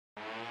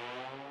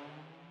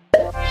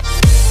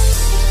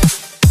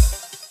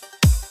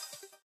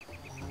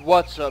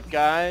What's up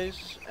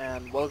guys,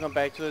 and welcome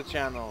back to the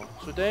channel.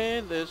 Today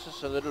this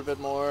is a little bit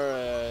more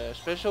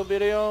special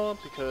video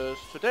because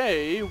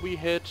today we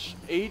hit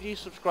 80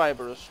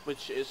 subscribers,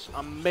 which is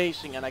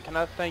amazing, and I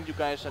cannot thank you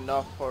guys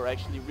enough for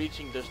actually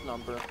reaching this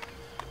number.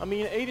 I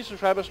mean, 80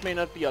 subscribers may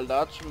not be a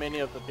lot to many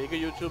of the bigger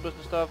YouTubers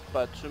and stuff,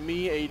 but to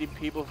me 80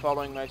 people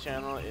following my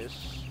channel is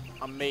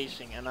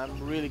amazing, and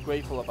I'm really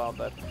grateful about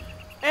that.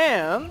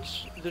 And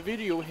the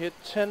video hit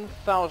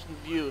 10,000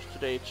 views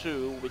today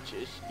too, which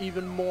is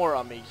even more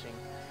amazing.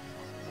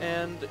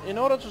 And in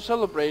order to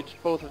celebrate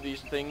both of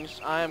these things,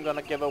 I am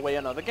gonna give away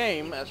another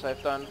game, as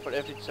I've done for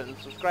every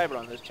 10th subscriber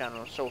on this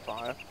channel so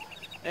far.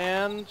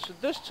 And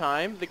this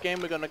time, the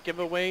game we're gonna give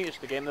away is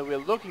the game that we're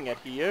looking at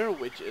here,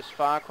 which is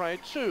Far Cry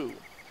 2.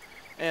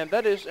 And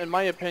that is, in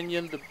my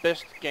opinion, the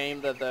best game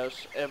that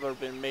there's ever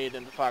been made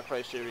in the Far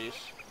Cry series.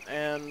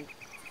 And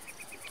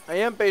I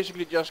am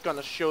basically just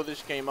gonna show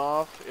this game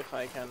off, if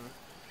I can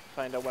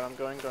find out where I'm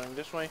going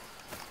this way.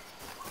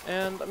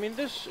 And I mean,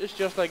 this is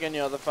just like any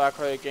other Far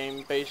Cry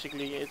game,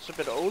 basically. It's a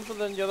bit older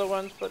than the other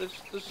ones, but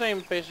it's the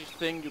same basic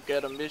thing. You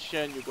get a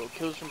mission, you go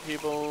kill some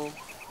people,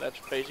 that's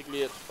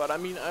basically it. But I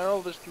mean, I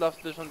always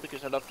loved this one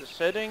because I love the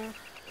setting,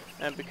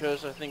 and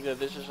because I think that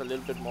this is a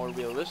little bit more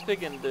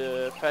realistic in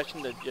the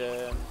fashion that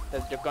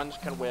your guns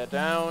can wear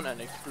down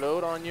and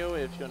explode on you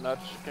if you're not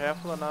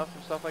careful enough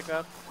and stuff like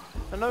that.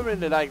 I don't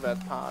really like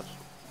that part.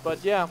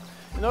 But yeah,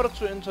 in order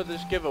to enter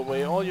this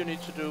giveaway, all you need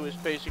to do is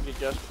basically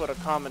just put a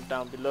comment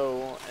down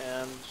below,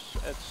 and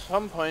at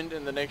some point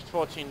in the next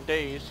 14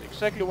 days,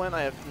 exactly when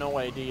I have no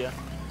idea,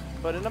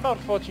 but in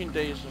about 14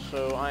 days or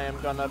so, I am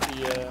gonna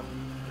be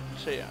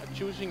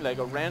choosing like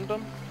a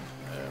random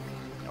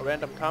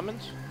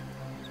comment.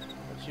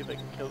 Let's see if I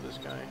can kill this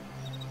guy.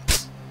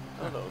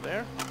 Hello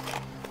there.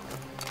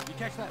 You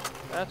catch that?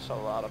 That's a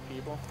lot of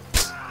people.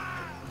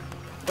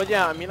 But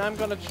yeah, I mean, I'm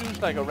gonna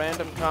choose like a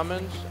random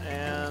comment,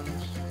 and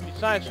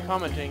besides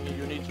commenting,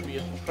 you need to be a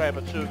subscriber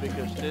too,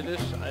 because it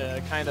is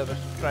kind of a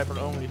subscriber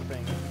only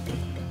thing.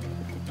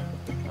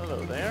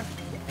 Hello there.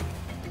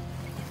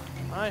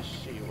 I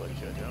see what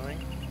you're doing.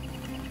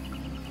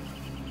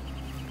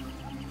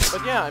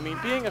 But yeah, I mean,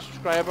 being a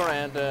subscriber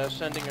and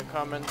sending a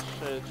comment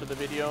to the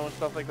video and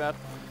stuff like that,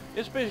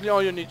 it's basically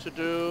all you need to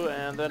do,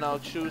 and then I'll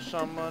choose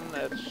someone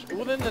that's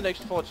within the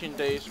next 14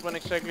 days. When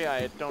exactly,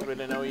 I don't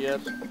really know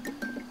yet.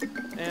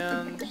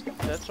 And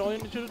that's all you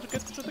need to do to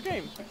get to the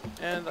game.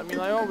 And I mean,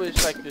 I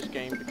always like this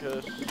game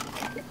because,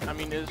 I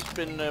mean, it's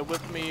been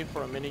with me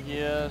for many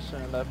years,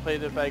 and I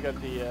played it back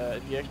at the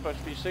Xbox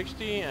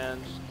 360,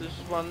 and this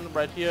one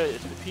right here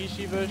is the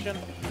PC version.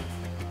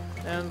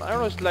 And I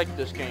always like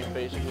this game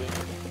basically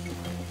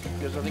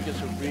because I think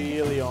it's a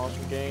really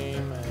awesome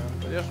game,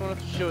 and I just wanted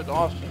to show it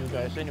off to you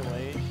guys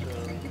anyway.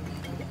 So,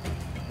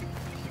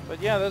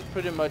 but yeah, that's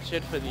pretty much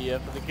it for the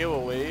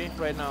giveaway.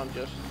 Right now, I'm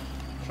just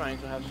trying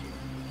to have some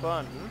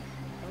fun.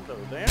 Hello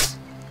there.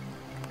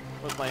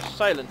 With my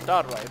silent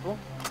dart rifle.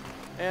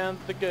 And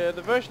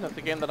the version of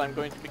the game that I'm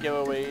going to be giving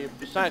away,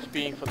 besides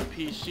being for the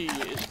PC,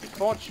 is the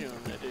Fortune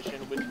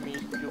edition, which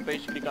means that you're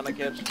basically gonna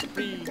get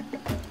 3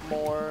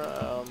 more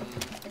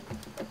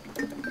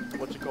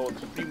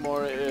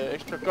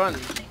extra guns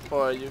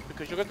for you,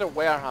 because you got the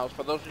warehouse.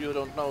 For those of you who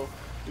don't know,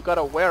 you got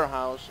a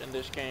warehouse in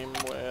this game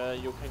where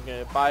you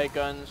can buy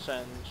guns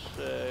and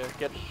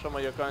get some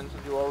of your guns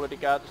that you already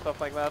got, stuff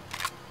like that.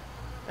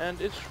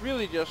 And it's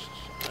really just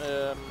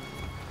a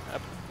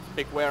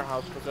big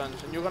warehouse for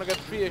guns, and you're gonna get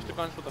 3 extra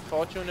guns with the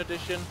Fortune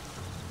edition,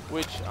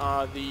 which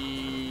are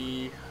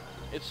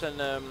it's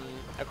a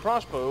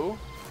crossbow,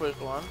 first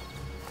one,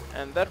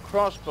 and that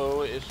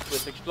crossbow is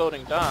with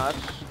exploding darts.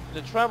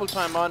 The travel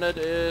time on it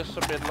is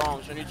a bit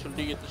long, so you need to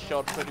lead the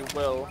shot pretty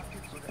well,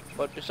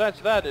 but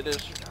besides that, it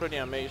is pretty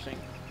amazing,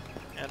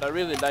 and I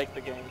really like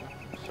the game.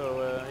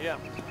 So yeah,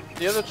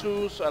 the other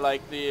tools are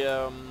like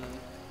the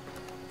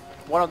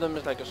one of them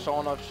is like a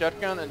sawn-off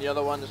shotgun, and the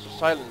other one is a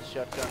silent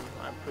shotgun,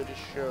 I'm pretty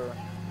sure.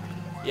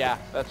 Yeah,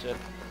 that's it.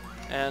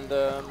 And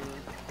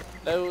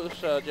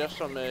those are just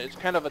some, it's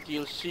kind of a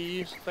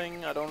DLC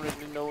thing. I don't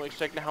really know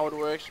exactly how it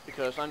works,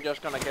 because I'm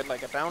just gonna get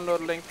like a download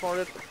link for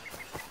it.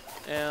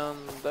 And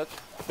that's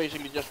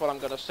basically just what I'm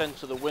gonna send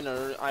to the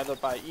winner, either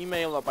by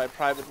email or by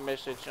private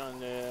message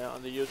on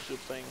the YouTube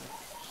thing.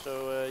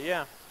 So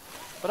yeah.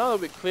 But now that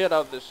we cleared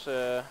out this,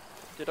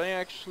 did I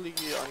actually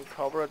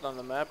uncover it on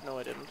the map? No,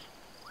 I didn't.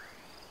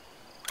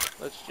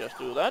 Let's just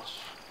do that.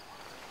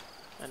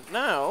 And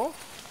now,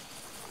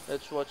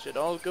 let's watch it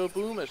all go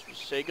boom as we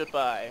say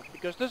goodbye.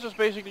 Because this is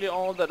basically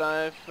all that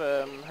I've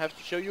have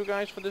to show you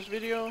guys for this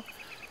video.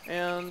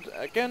 And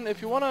again,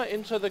 if you want to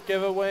enter the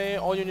giveaway,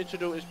 all you need to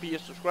do is be a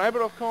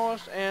subscriber, of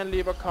course, and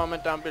leave a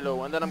comment down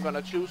below. And then I'm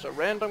gonna choose a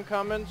random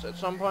comment at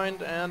some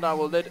point, and I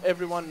will let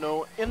everyone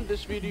know in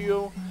this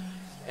video.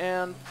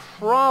 And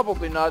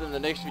probably not in the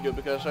next video,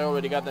 because I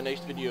already got the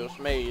next videos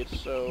made.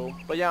 So,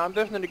 but yeah, I'm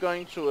definitely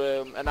going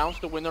to announce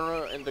the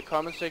winner in the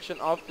comment section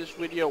of this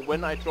video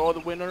when I draw the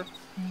winner.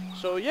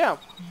 So yeah,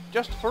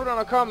 just throw down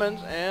a comment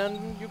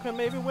and you can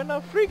maybe win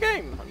a free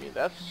game. I mean,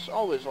 that's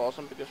always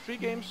awesome, because free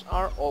games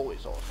are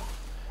always awesome.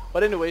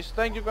 But anyways,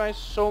 thank you guys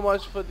so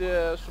much for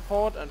the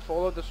support and for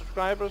all of the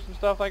subscribers and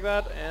stuff like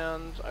that.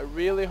 And I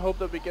really hope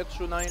that we get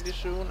to 90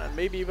 soon, and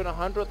maybe even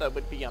 100. That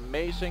would be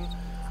amazing.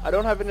 I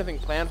don't have anything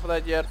planned for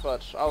that yet,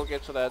 but I'll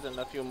get to that in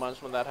a few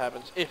months when that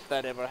happens, if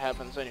that ever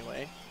happens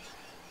anyway.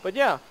 But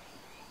yeah,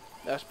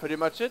 that's pretty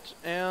much it,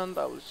 and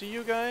I will see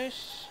you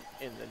guys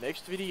in the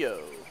next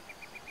video.